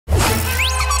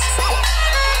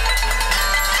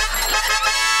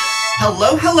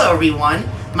Hello everyone.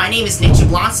 My name is Nick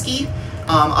Jablonski,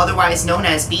 otherwise known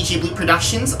as BJ Blue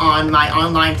Productions on my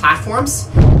online platforms.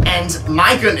 And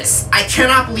my goodness, I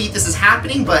cannot believe this is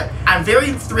happening, but I'm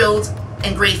very thrilled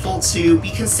and grateful to be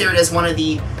considered as one of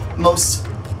the most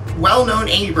well-known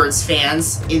Angry Birds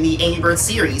fans in the Angry Birds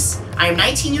series. I am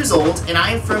 19 years old, and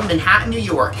I am from Manhattan, New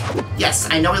York. Yes,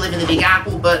 I know I live in the Big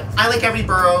Apple, but I like every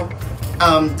borough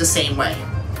the same way.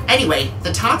 Anyway,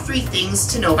 the top 3 things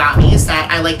to know about me is that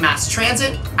I like mass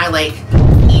transit, I like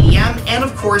EDM, and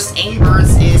of course, Angry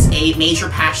Birds is a major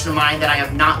passion of mine that I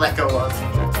have not let go of.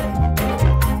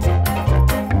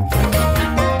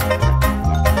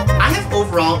 I have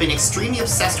overall been extremely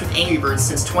obsessed with Angry Birds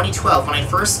since 2012 when I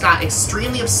first got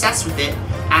extremely obsessed with it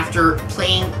after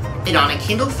playing it on a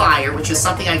Kindle Fire, which is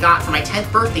something I got for my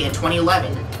 10th birthday in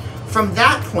 2011. From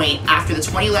that point, after the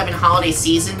 2011 holiday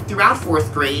season, throughout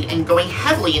 4th grade, and going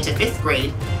heavily into 5th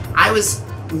grade, I was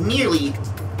nearly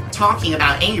talking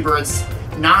about Angry Birds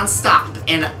non-stop,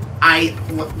 and I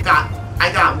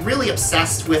got really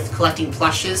obsessed with collecting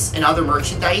plushes and other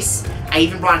merchandise. I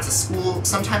even brought it to school.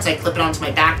 Sometimes I clip it onto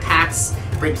my backpacks,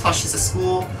 bring plushes to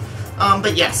school.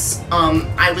 But yes,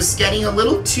 I was getting a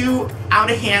little too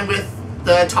out of hand with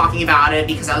the talking about it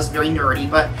because I was very nerdy,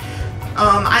 but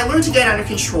I learned to get under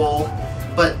control,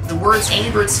 but the words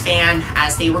Angry Birds fan,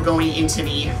 as they were going into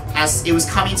me, as it was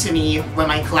coming to me when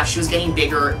my collection was getting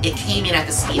bigger, it came in at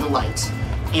the speed of light.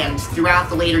 And throughout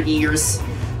the later years,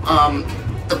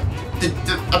 the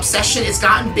obsession has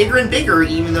gotten bigger and bigger,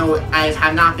 even though I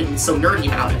have not been so nerdy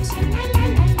about it.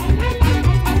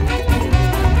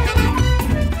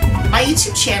 My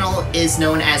YouTube channel is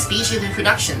known as BJ Blue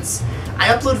Productions. I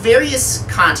upload various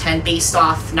content based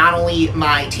off not only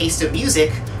my taste of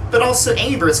music, but also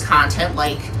Angry Birds content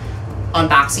like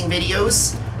unboxing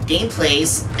videos,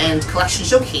 gameplays, and collection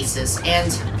showcases,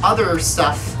 and other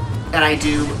stuff that I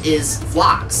do is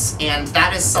vlogs, and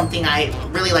that is something I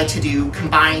really like to do,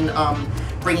 combine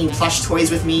bringing plush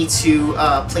toys with me to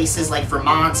places like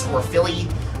Vermont or Philly,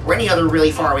 or any other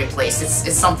really faraway place.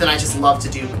 It's something I just love to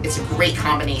do. It's a great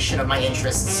combination of my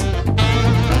interests.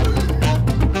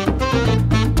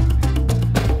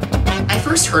 I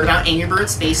first heard about Angry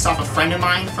Birds based off a friend of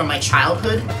mine from my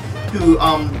childhood who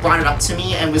brought it up to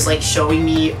me and was like showing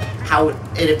me how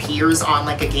it appears on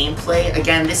like a gameplay.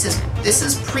 Again, this is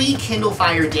pre-Kindle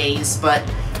Fire days, but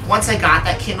once I got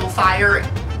that Kindle Fire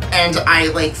and I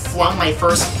like flung my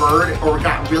first bird or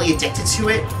got really addicted to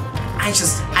it,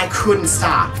 I couldn't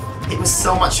stop. It was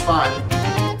so much fun.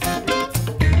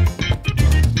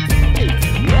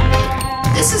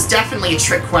 This is definitely a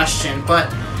trick question,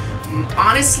 but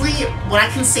honestly, what I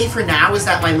can say for now is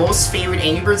that my most favorite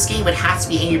Angry Birds game would have to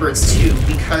be Angry Birds 2,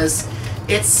 because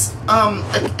it's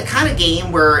a kind of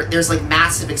game where there's like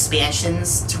massive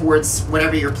expansions towards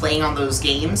whatever you're playing on those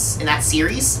games in that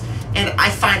series, and I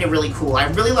find it really cool. I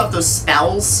really love those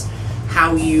spells,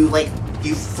 how you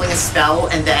fling a spell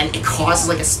and then it causes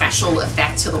like a special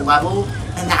effect to the level,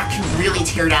 and that can really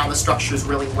tear down the structures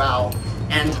really well.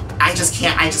 And I just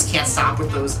can't stop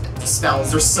with those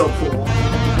spells. They're so cool.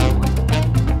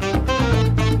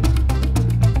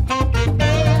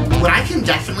 What I can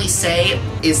definitely say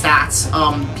is that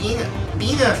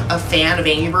being a fan of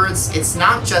Angry Birds, it's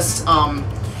not just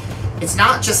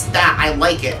that I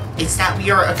like it. It's that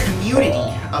we are a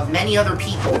community of many other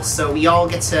people. So we all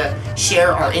get to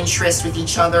share our interests with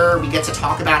each other. We get to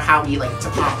talk about how we like to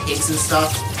pop pigs and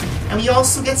stuff. And we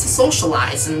also get to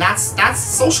socialize, and that's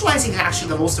socializing is actually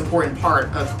the most important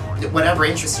part of whatever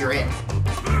interest you're in.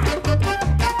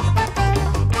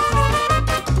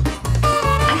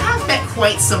 I have met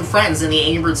quite some friends in the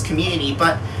Angry Birds community,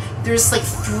 but there's like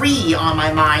 3 on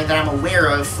my mind that I'm aware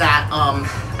of that I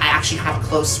actually have a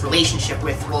close relationship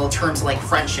with, well, in terms of like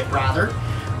friendship rather.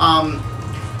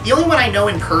 The only one I know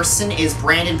in person is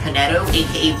Brandon Panetto,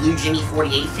 aka Blue Jimmy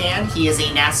 48 fan. He is a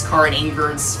NASCAR and Angry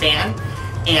Birds fan.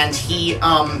 And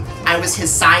I was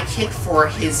his sidekick for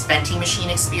his vending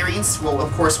machine experience. Well,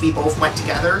 of course, we both went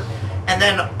together. And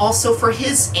then also for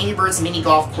his Angry Birds mini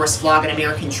golf course vlog, An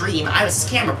American Dream, I was his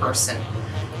camera person.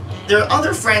 There are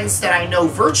other friends that I know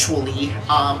virtually,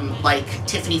 like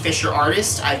Tiffany Fisher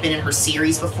Artist. I've been in her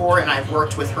series before, and I've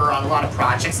worked with her on a lot of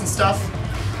projects and stuff.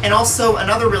 And also,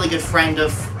 another really good friend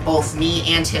of both me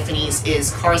and Tiffany's is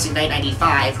Cars Ignite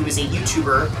 95, who is a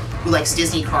YouTuber who likes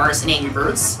Disney cars and Angry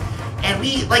Birds. And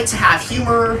we like to have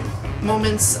humor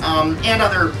moments and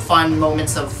other fun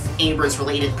moments of Angry Birds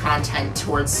related content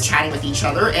towards chatting with each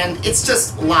other, and it's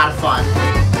just a lot of fun.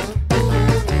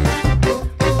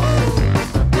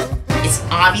 It's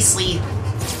obviously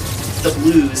the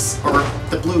blues, or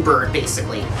the bluebird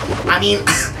basically. I mean,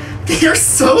 They are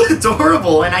so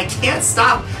adorable, and I can't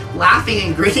stop laughing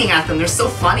and grinning at them. They're so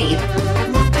funny.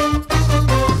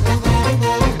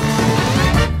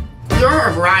 There are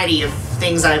a variety of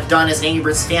things I've done as an Angry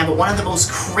Birds fan, but one of the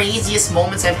most craziest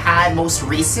moments I've had most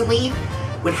recently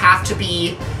would have to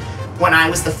be when I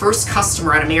was the first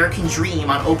customer at American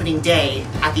Dream on opening day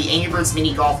at the Angry Birds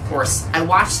mini golf course. I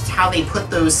watched how they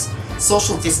put those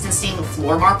social distancing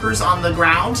floor markers on the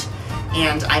ground,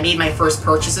 and I made my first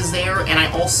purchases there, and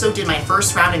I also did my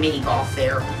first round of mini golf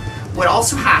there. What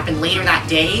also happened later that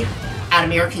day at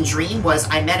American Dream was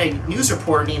I met a news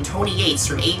reporter named Tony Yates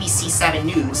from ABC 7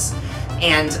 News,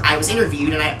 and I was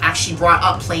interviewed, and I actually brought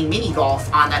up playing mini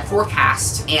golf on that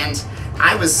forecast, and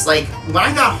I was like, when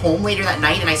I got home later that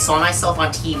night and I saw myself on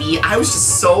TV, I was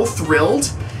just so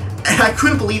thrilled, and I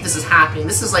couldn't believe this is happening.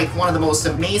 This is like one of the most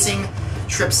amazing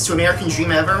trips to American Dream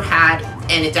I've ever had,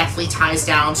 and it definitely ties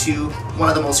down to one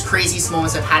of the most craziest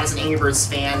moments I've had as an Angry Birds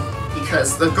fan,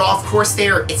 because the golf course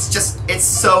there, it's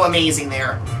so amazing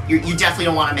there. You definitely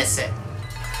don't want to miss it.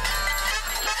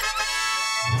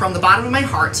 From the bottom of my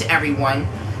heart to everyone,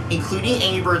 including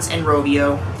Angry Birds and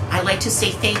Rovio, I'd like to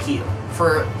say thank you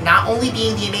for not only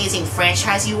being the amazing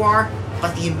franchise you are,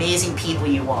 but the amazing people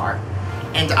you are.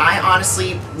 And I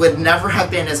honestly would never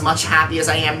have been as much happy as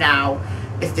I am now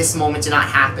if this moment did not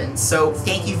happen. So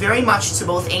thank you very much to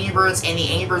both Angry Birds and the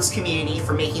Angry Birds community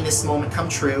for making this moment come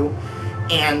true.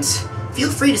 And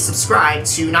feel free to subscribe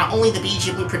to not only the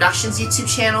BG Blue Productions YouTube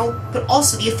channel, but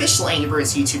also the official Angry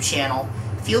Birds YouTube channel.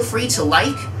 Feel free to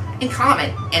like and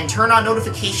comment and turn on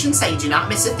notifications so you do not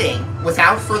miss a thing.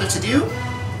 Without further ado,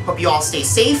 hope you all stay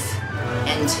safe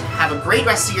and have a great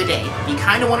rest of your day. Be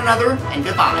kind to one another, and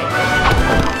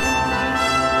goodbye.